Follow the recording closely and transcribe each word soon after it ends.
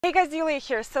Hey guys, Yuliya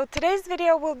here. So today's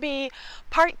video will be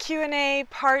part Q&A,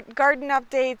 part garden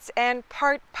updates, and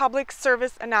part public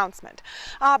service announcement.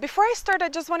 Before I start, I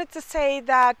just wanted to say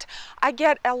that I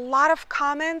get a lot of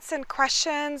comments and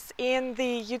questions in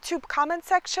the YouTube comment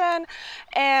section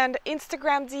and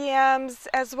Instagram DMs,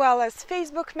 as well as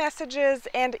Facebook messages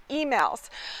and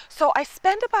emails. So I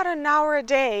spend about an hour a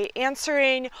day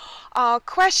answering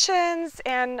questions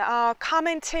and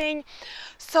commenting.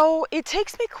 So it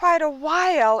takes me quite a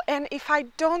while, and if I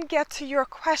don't get to your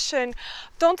question,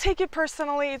 don't take it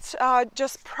personally. It's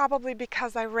just probably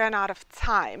because I ran out of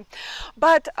time.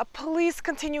 But please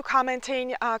continue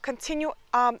commenting, continue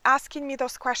asking me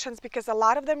those questions, because a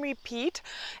lot of them repeat,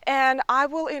 and I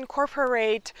will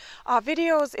incorporate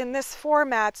videos in this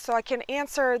format so I can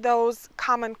answer those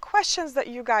common questions that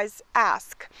you guys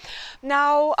ask.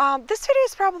 Now, this video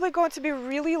is probably going to be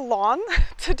really long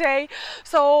today,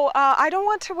 so I don't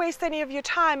want to waste any of your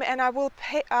time, and I will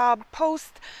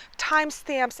post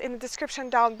timestamps in the description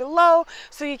down below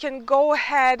so you can go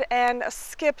ahead and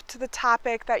skip to the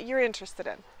topic that you're interested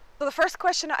in. So the first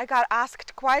question I got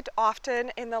asked quite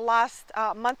often in the last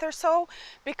month or so,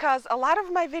 because a lot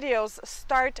of my videos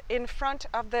start in front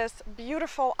of this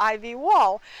beautiful ivy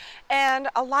wall, and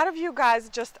a lot of you guys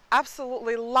just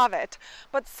absolutely love it.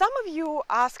 But some of you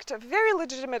asked a very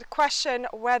legitimate question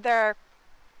whether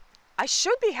I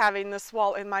should be having this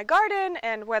wall in my garden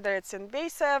and whether it's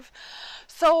invasive.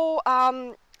 So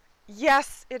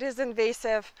yes, it is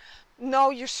invasive.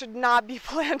 No, you should not be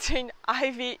planting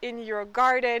ivy in your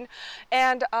garden.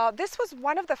 And this was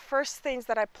one of the first things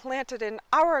that I planted in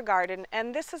our garden,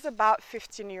 and this is about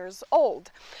 15 years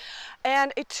old.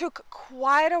 And it took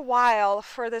quite a while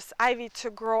for this ivy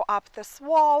to grow up this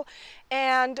wall.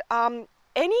 And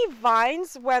any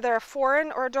vines, whether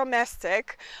foreign or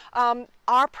domestic,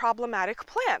 are problematic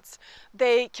plants.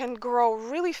 They can grow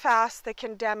really fast, they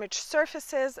can damage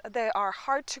surfaces, they are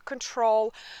hard to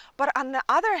control, but on the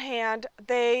other hand,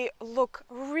 they look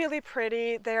really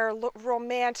pretty, they're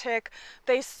romantic,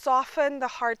 they soften the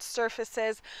hard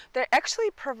surfaces, they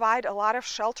actually provide a lot of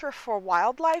shelter for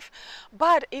wildlife.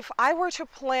 But if I were to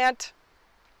plant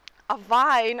a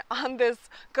vine on this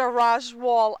garage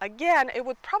wall again, it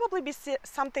would probably be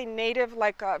something native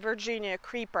like a Virginia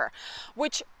creeper,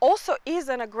 which also is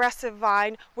an aggressive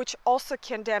vine, which also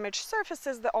can damage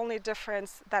surfaces. The only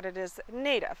difference that it is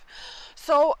native.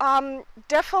 So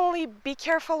definitely be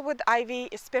careful with ivy,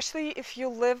 especially if you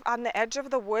live on the edge of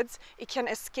the woods. It can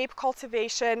escape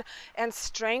cultivation and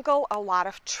strangle a lot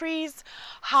of trees.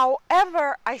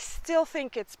 However, I still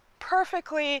think it's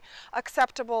perfectly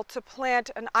acceptable to plant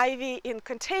an ivy in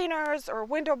containers or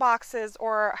window boxes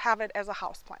or have it as a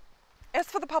houseplant. As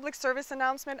for the public service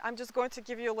announcement, I'm just going to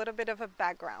give you a little bit of a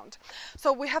background.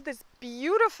 So we have this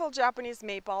beautiful Japanese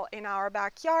maple in our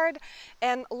backyard,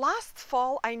 and last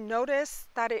fall I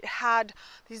noticed that it had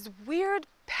these weird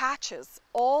patches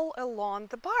all along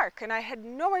the bark, and I had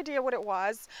no idea what it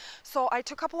was. So I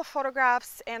took a couple of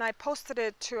photographs and I posted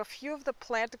it to a few of the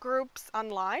plant groups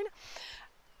online.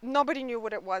 Nobody knew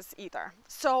what it was either.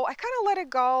 So I kind of let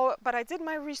it go, but I did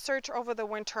my research over the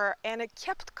winter and it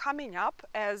kept coming up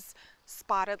as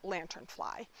spotted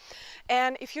lanternfly.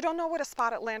 And if you don't know what a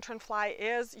spotted lanternfly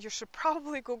is, you should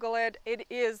probably Google it. It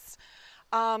is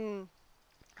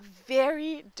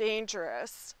very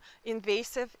dangerous,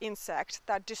 invasive insect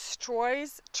that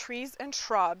destroys trees and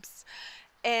shrubs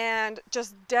and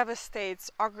just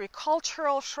devastates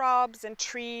agricultural shrubs and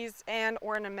trees and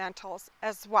ornamentals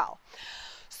as well.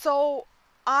 So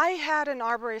I had an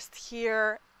arborist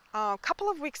here a couple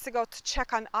of weeks ago to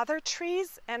check on other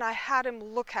trees, and I had him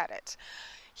look at it.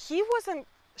 He wasn't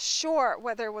sure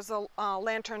whether it was a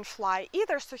lanternfly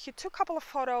either, so he took a couple of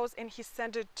photos and he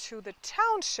sent it to the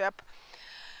township,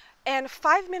 and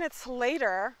 5 minutes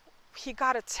later he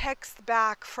got a text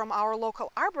back from our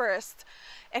local arborist,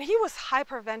 and he was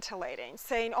hyperventilating,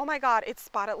 saying, "Oh my God, it's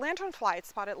spotted lanternfly, it's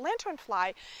spotted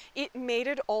lanternfly." It made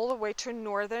it all the way to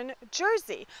northern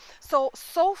Jersey. So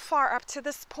far up to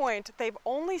this point, they've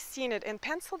only seen it in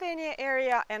Pennsylvania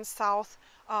area and South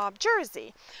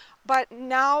Jersey. But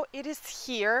now it is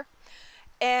here,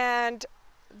 and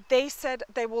they said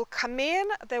they will come in,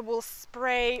 they will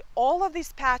spray all of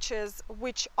these patches,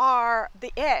 which are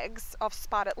the eggs of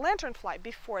spotted lanternfly,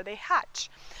 before they hatch.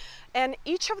 And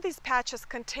each of these patches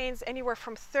contains anywhere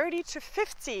from 30 to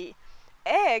 50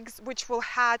 eggs, which will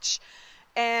hatch,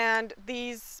 and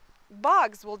these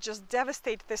bugs will just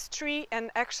devastate this tree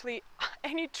and actually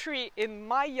any tree in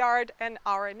my yard and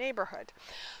our neighborhood.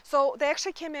 So they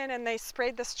actually came in and they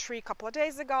sprayed this tree a couple of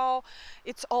days ago.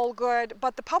 It's all good,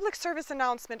 but the public service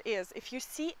announcement is, if you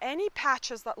see any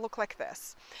patches that look like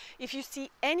this, if you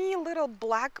see any little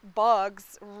black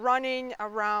bugs running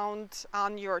around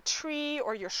on your tree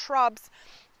or your shrubs,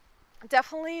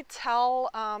 definitely tell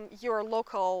your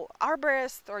local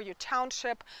arborist or your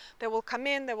township. They will come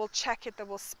in, they will check it, they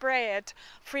will spray it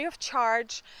free of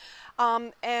charge.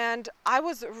 And I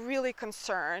was really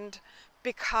concerned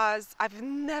because I've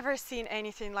never seen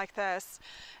anything like this.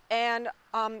 And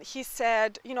he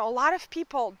said, you know, a lot of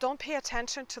people don't pay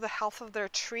attention to the health of their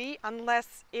tree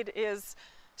unless it is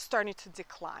starting to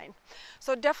decline.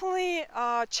 So definitely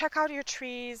check out your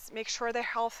trees, make sure their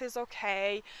health is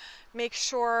okay, make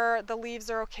sure the leaves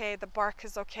are okay, the bark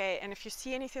is okay, and if you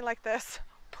see anything like this,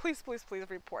 please, please, please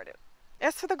report it.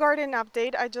 As for the garden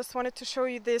update, I just wanted to show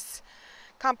you this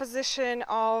composition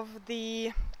of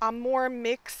the more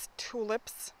mixed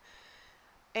tulips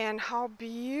and how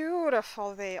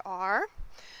beautiful they are.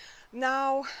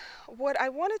 Now, what I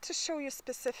wanted to show you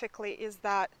specifically is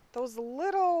that those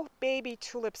little baby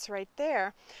tulips right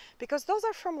there, because those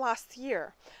are from last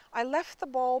year. I left the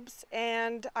bulbs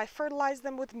and I fertilized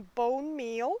them with bone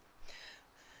meal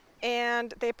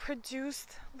and they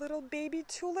produced little baby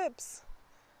tulips.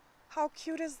 How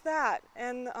cute is that?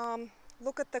 And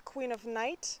look at the Queen of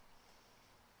Night.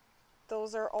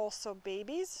 Those are also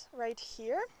babies right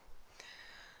here.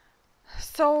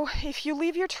 So if you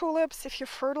leave your tulips, if you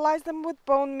fertilize them with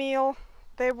bone meal,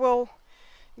 they will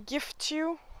gift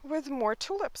you with more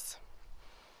tulips.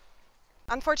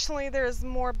 Unfortunately, there's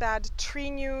more bad tree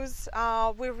news.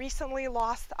 We recently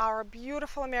lost our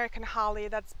beautiful American holly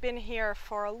that's been here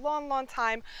for a long, long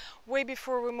time, way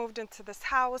before we moved into this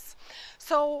house.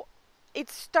 So it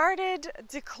started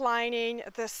declining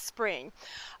this spring.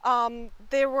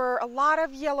 There were a lot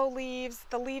of yellow leaves.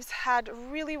 The leaves had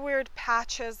really weird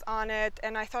patches on it,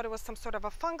 and I thought it was some sort of a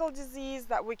fungal disease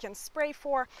that we can spray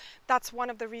for. That's one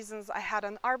of the reasons I had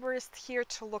an arborist here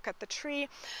to look at the tree,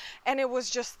 and it was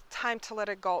just time to let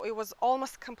it go. It was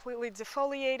almost completely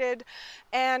defoliated,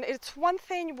 and it's one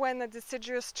thing when a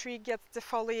deciduous tree gets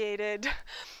defoliated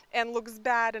and looks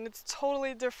bad, and it's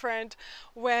totally different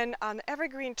when an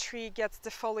evergreen tree gets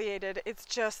defoliated. It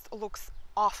just looks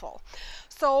awful.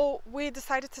 So we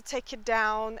decided to take it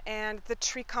down, and the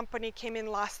tree company came in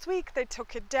last week. They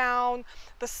took it down.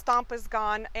 The stump is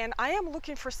gone, and I am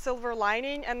looking for silver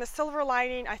lining, and the silver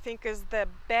lining I think is the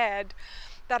bed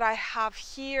that I have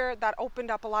here that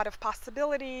opened up a lot of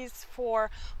possibilities for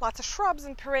lots of shrubs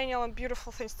and perennial and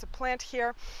beautiful things to plant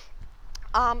here.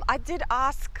 I did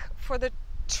ask for the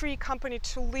tree company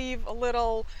to leave a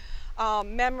little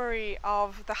memory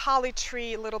of the holly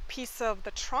tree, little piece of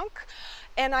the trunk,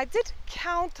 and I did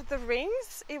count the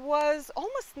rings. It was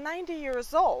almost 90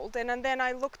 years old, and then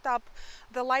I looked up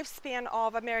the lifespan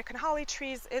of American holly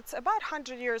trees. It's about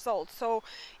 100 years old, so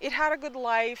it had a good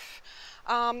life.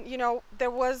 You know,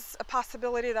 there was a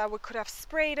possibility that we could have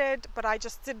sprayed it, but I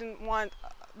just didn't want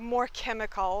more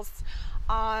chemicals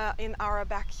in our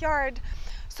backyard.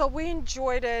 So we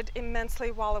enjoyed it immensely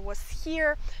while it was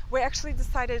here. We actually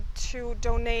decided to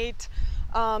donate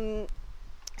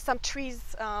some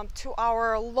trees to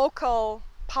our local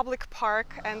public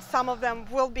park, and some of them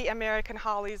will be American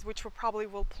hollies, which we probably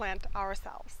will plant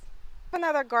ourselves.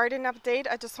 Another garden update.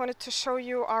 I just wanted to show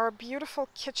you our beautiful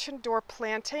kitchen door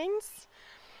plantings.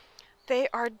 They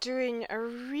are doing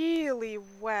really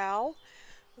well.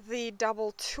 The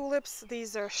double tulips,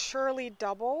 these are Shirley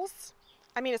doubles.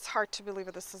 I mean, it's hard to believe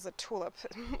that this is a tulip.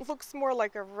 It looks more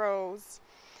like a rose.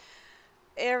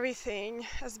 Everything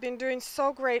has been doing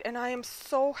so great, and I am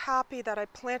so happy that I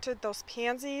planted those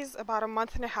pansies about a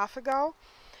month and a half ago.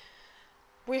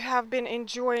 We have been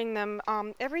enjoying them.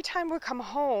 Every time we come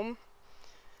home,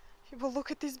 you will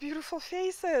look at these beautiful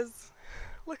faces.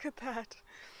 Look at that.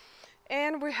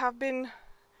 And we have been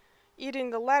eating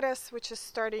the lettuce, which is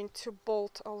starting to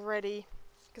bolt already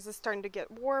because it's starting to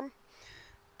get warm.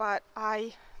 But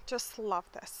I just love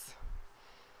this.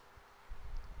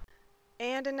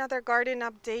 And another garden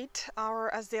update,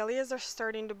 our azaleas are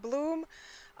starting to bloom.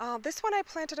 This one I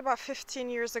planted about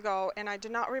 15 years ago, and I do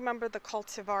not remember the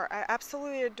cultivar. I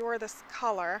absolutely adore this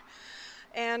color.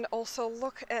 And also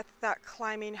look at that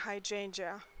climbing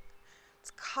hydrangea.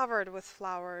 It's covered with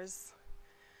flowers.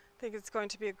 I think it's going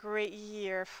to be a great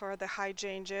year for the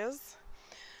hydrangeas.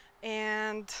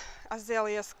 And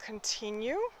azaleas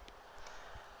continue.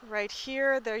 Right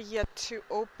here, they're yet to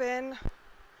open.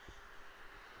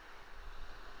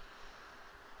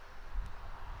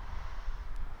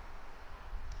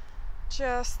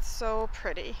 just so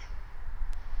pretty.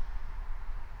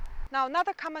 Now,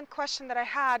 another common question that I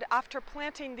had after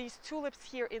planting these tulips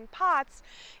here in pots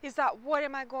is that what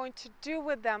am I going to do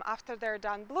with them after they're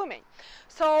done blooming?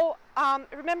 So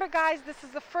remember guys, this is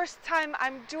the first time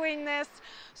I'm doing this,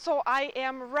 so I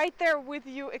am right there with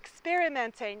you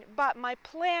experimenting, but my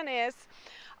plan is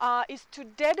to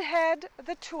deadhead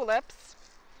the tulips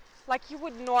like you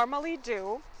would normally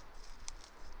do,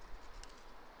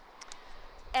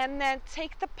 and then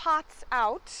take the pots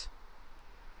out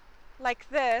like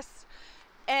this.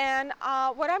 And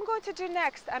what I'm going to do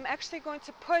next, I'm actually going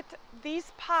to put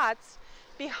these pots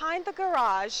behind the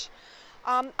garage.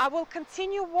 I will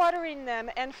continue watering them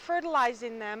and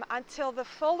fertilizing them until the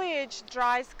foliage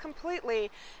dries completely,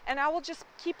 and I will just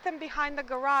keep them behind the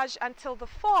garage until the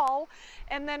fall,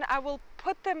 and then I will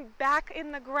put them back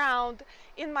in the ground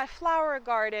in my flower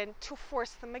garden to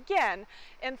force them again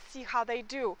and see how they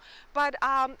do. But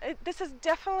this is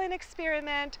definitely an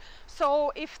experiment,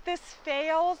 so if this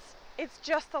fails, it's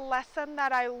just a lesson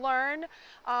that I learn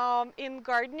in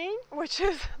gardening,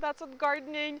 that's what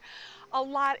gardening a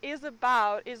lot is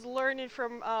about, is learning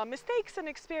from mistakes and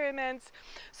experiments.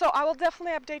 So I will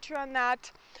definitely update you on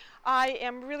that. I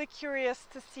am really curious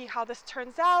to see how this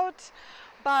turns out,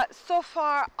 but so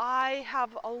far I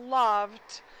have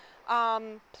loved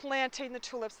planting the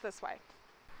tulips this way.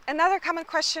 Another common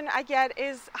question I get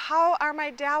is, how are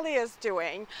my dahlias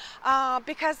doing?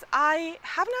 Because I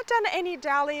have not done any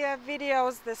dahlia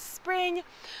videos this spring,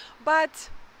 but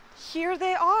here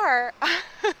they are,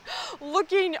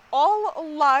 looking all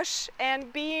lush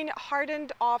and being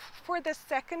hardened off for the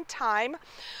second time,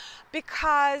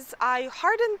 because I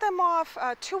hardened them off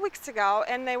 2 weeks ago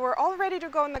and they were all ready to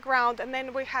go in the ground, and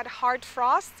then we had hard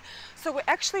frost, so we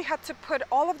actually had to put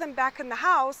all of them back in the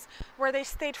house where they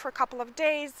stayed for a couple of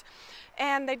days,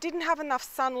 and they didn't have enough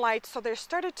sunlight, so they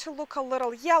started to look a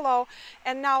little yellow,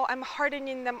 and now I'm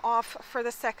hardening them off for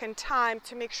the second time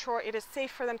to make sure it is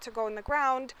safe for them to go in the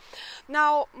ground.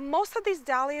 Now, most of these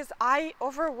dahlias I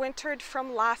overwintered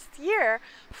from last year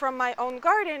from my own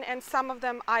garden, and some of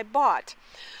them I bought.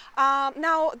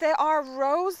 Now, there are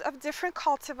rows of different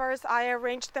cultivars. I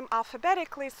arranged them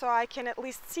alphabetically so I can at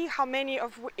least see how many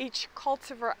of each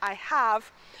cultivar I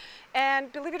have.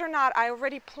 And believe it or not, I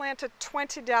already planted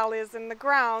 20 dahlias in the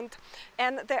ground,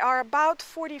 and there are about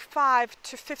 45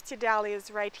 to 50 dahlias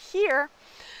right here.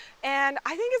 And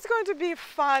I think it's going to be a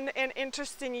fun and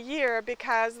interesting year,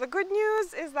 because the good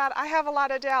news is that I have a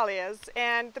lot of dahlias,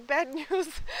 and the bad news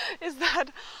is that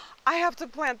I have to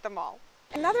plant them all.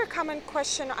 Another common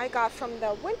question I got from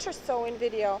the winter sowing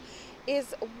video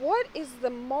is, what is the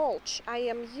mulch I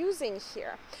am using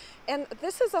here? And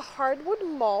this is a hardwood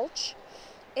mulch,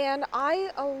 and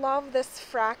I love this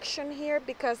fraction here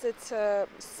because it's a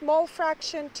small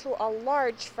fraction to a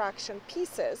large fraction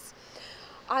pieces.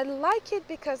 I like it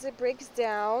because it breaks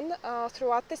down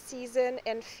throughout the season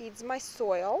and feeds my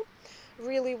soil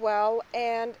really well,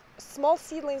 and small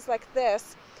seedlings like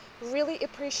this really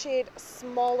appreciate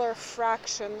smaller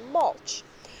fraction mulch.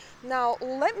 Now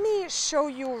let me show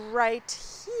you right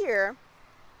here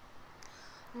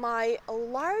my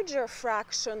larger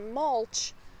fraction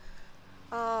mulch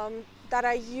that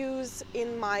I use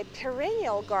in my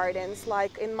perennial gardens,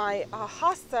 like in my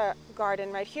hosta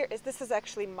garden right here. This is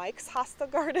actually Mike's hosta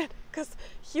garden because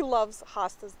he loves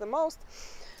hostas the most.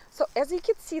 So as you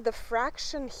can see, the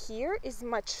fraction here is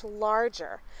much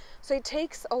larger, so it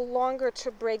takes a longer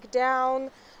to break down.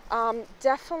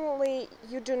 Definitely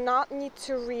you do not need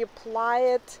to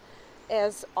reapply it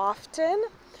as often.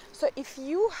 So if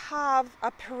you have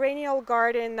a perennial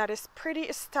garden that is pretty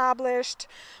established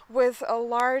with a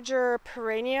larger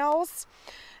perennials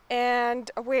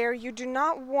and where you do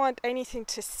not want anything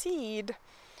to seed,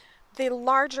 the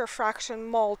larger fraction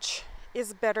mulch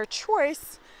is a better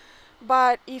choice.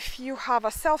 But if you have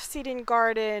a self-seeding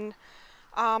garden,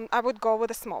 I would go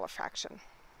with a smaller fraction.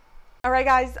 Alright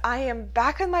guys, I am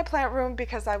back in my plant room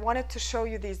because I wanted to show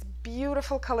you these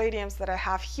beautiful caladiums that I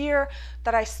have here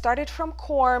that I started from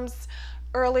corms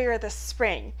earlier this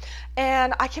spring,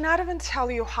 and I cannot even tell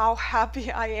you how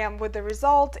happy I am with the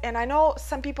result. And I know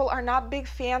some people are not big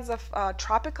fans of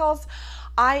tropicals.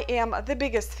 I am the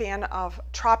biggest fan of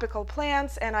tropical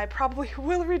plants, and I probably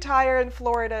will retire in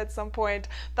Florida at some point.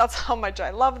 That's how much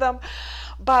I love them.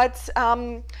 But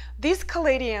these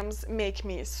caladiums make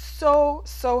me so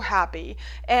happy,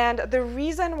 and the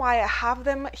reason why I have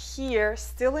them here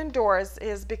still indoors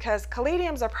is because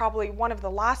caladiums are probably one of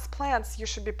the last plants you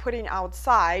should be putting outside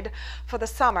outside for the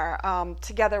summer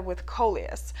together with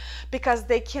coleus, because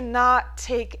they cannot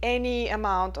take any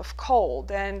amount of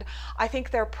cold, and I think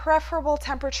their preferable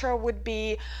temperature would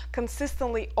be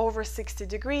consistently over 60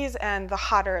 degrees, and the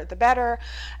hotter the better.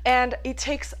 And it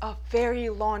takes a very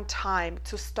long time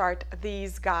to start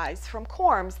these guys from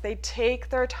corms. They take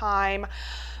their time.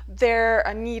 They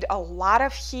need a lot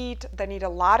of heat, they need a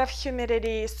lot of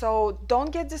humidity, so don't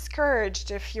get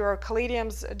discouraged if your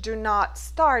caladiums do not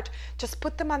start. Just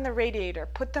put them on the radiator,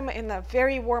 put them in a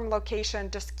very warm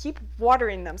location, just keep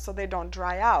watering them so they don't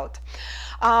dry out.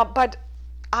 But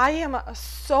I am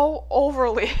so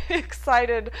overly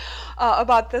excited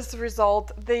about this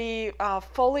result. The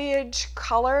foliage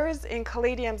colors in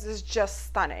caladiums is just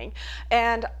stunning.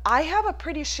 And I have a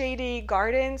pretty shady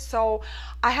garden, so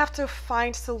I have to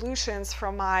find solutions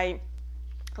for my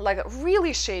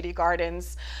really shady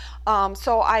gardens.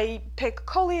 So I pick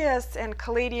coleus and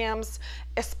caladiums,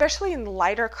 especially in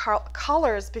lighter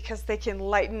colors, because they can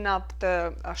lighten up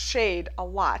the shade a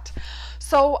lot.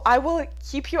 So I will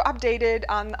keep you updated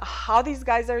on how these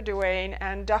guys are doing,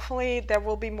 and definitely there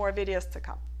will be more videos to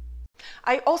come.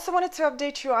 I also wanted to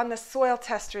update you on the soil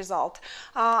test result.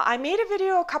 I made a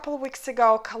video a couple of weeks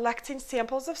ago collecting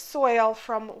samples of soil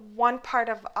from one part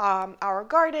of our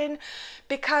garden,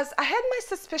 because I had my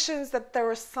suspicions that there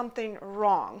was something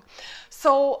wrong.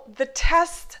 So the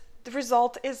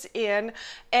result is in,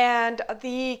 and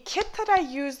the kit that I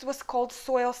used was called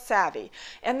Soil Savvy.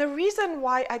 And the reason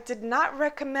why I did not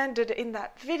recommend it in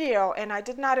that video, and I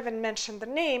did not even mention the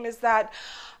name, is that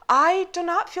I do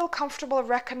not feel comfortable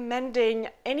recommending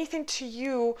anything to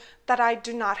you that I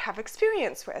do not have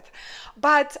experience with.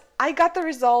 But I got the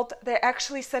result. They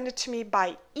actually sent it to me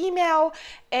by email,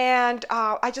 and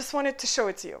I just wanted to show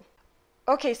it to you.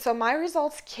 Okay, so my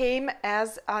results came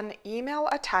as an email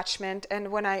attachment,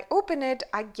 and when I open it,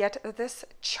 I get this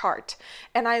chart.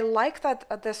 And I like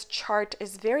that this chart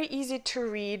is very easy to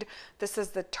read. This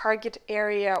is the target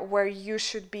area where you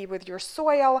should be with your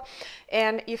soil,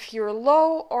 and if you're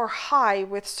low or high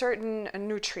with certain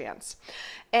nutrients.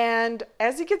 And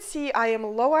as you can see, I am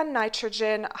low on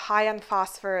nitrogen, high on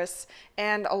phosphorus,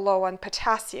 and low on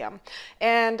potassium.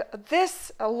 And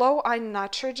this low on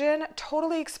nitrogen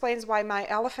totally explains why my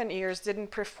elephant ears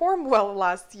didn't perform well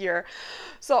last year.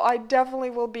 So I definitely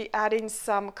will be adding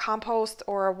some compost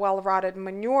or well-rotted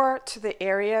manure to the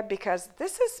area, because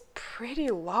this is pretty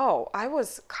low. I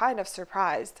was kind of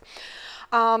surprised.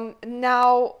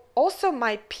 Now, also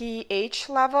my pH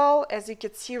level, as you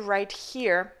can see right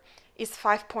here, is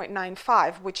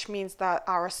 5.95, which means that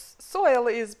our soil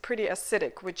is pretty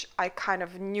acidic, which I kind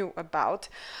of knew about,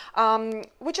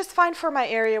 which is fine for my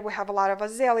area. We have a lot of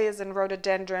azaleas and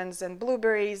rhododendrons and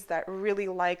blueberries that really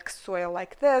like soil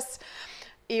like this.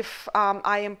 If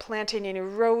I am planting any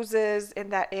roses in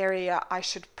that area, I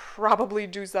should probably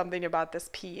do something about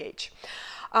this pH.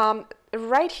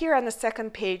 Right here on the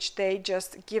second page, they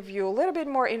just give you a little bit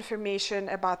more information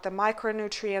about the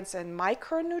micronutrients and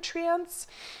micronutrients.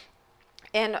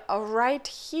 And right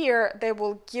here, they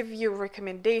will give you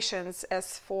recommendations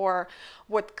as for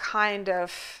what kind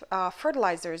of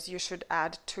fertilizers you should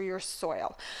add to your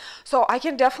soil. So I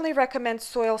can definitely recommend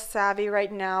Soil Savvy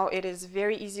right now. It is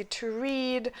very easy to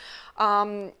read.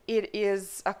 It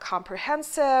is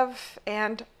comprehensive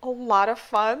and a lot of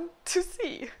fun to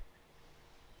see.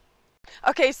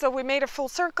 Okay, so we made a full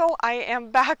circle. I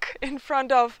am back in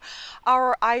front of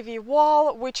our ivy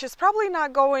wall, which is probably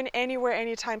not going anywhere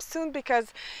anytime soon,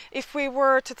 because if we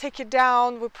were to take it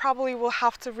down, we probably will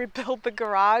have to rebuild the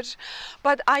garage.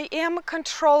 But I am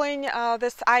controlling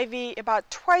this ivy about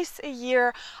twice a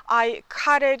year. I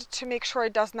cut it to make sure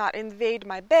it does not invade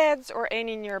my beds or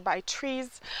any nearby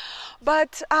trees.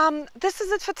 But this is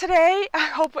it for today. I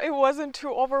hope it wasn't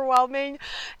too overwhelming,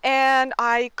 and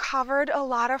I covered a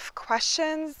lot of questions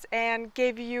and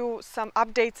gave you some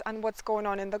updates on what's going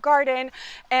on in the garden.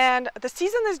 And the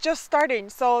season is just starting,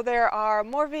 so there are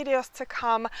more videos to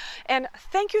come. And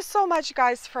thank you so much,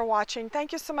 guys, for watching.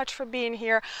 Thank you so much for being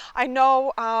here. I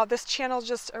know this channel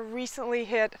just recently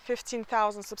hit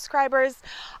 15,000 subscribers.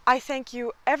 I thank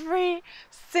you, every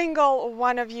single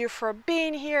one of you, for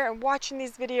being here and watching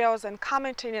these videos and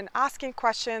commenting and asking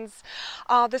questions.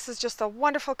 This is just a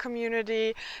wonderful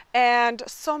community and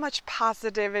so much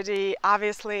positivity,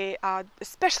 obviously,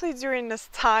 especially during this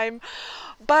time.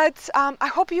 But I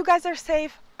hope you guys are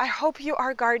safe. I hope you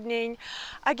are gardening.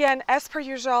 Again, as per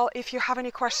usual, if you have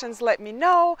any questions, let me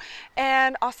know,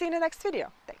 and I'll see you in the next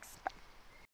video. Thanks.